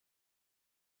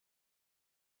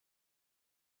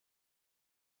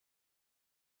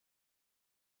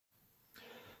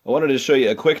I wanted to show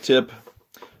you a quick tip,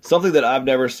 something that I've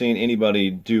never seen anybody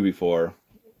do before,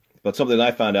 but something I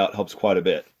found out helps quite a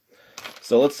bit.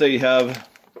 So let's say you have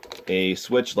a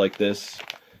switch like this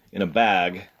in a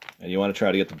bag, and you want to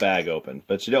try to get the bag open,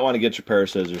 but you don't want to get your pair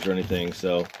of scissors or anything.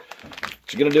 So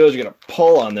what you're going to do is you're going to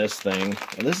pull on this thing,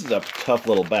 and this is a tough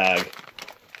little bag.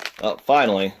 Oh,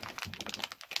 finally.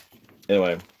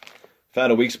 Anyway,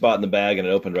 found a weak spot in the bag, and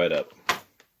it opened right up.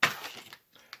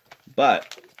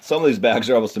 But some of these bags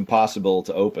are almost impossible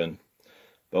to open.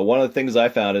 But one of the things I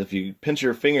found is if you pinch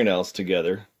your fingernails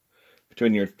together,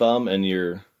 between your thumb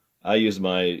and I use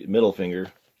my middle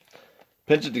finger,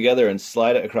 pinch it together and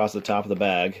slide it across the top of the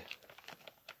bag.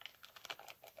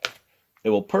 It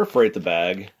will perforate the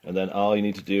bag, and then all you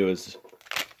need to do is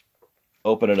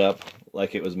open it up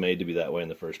like it was made to be that way in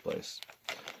the first place.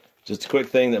 Just a quick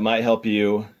thing that might help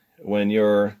you when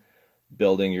you're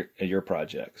building your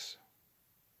projects.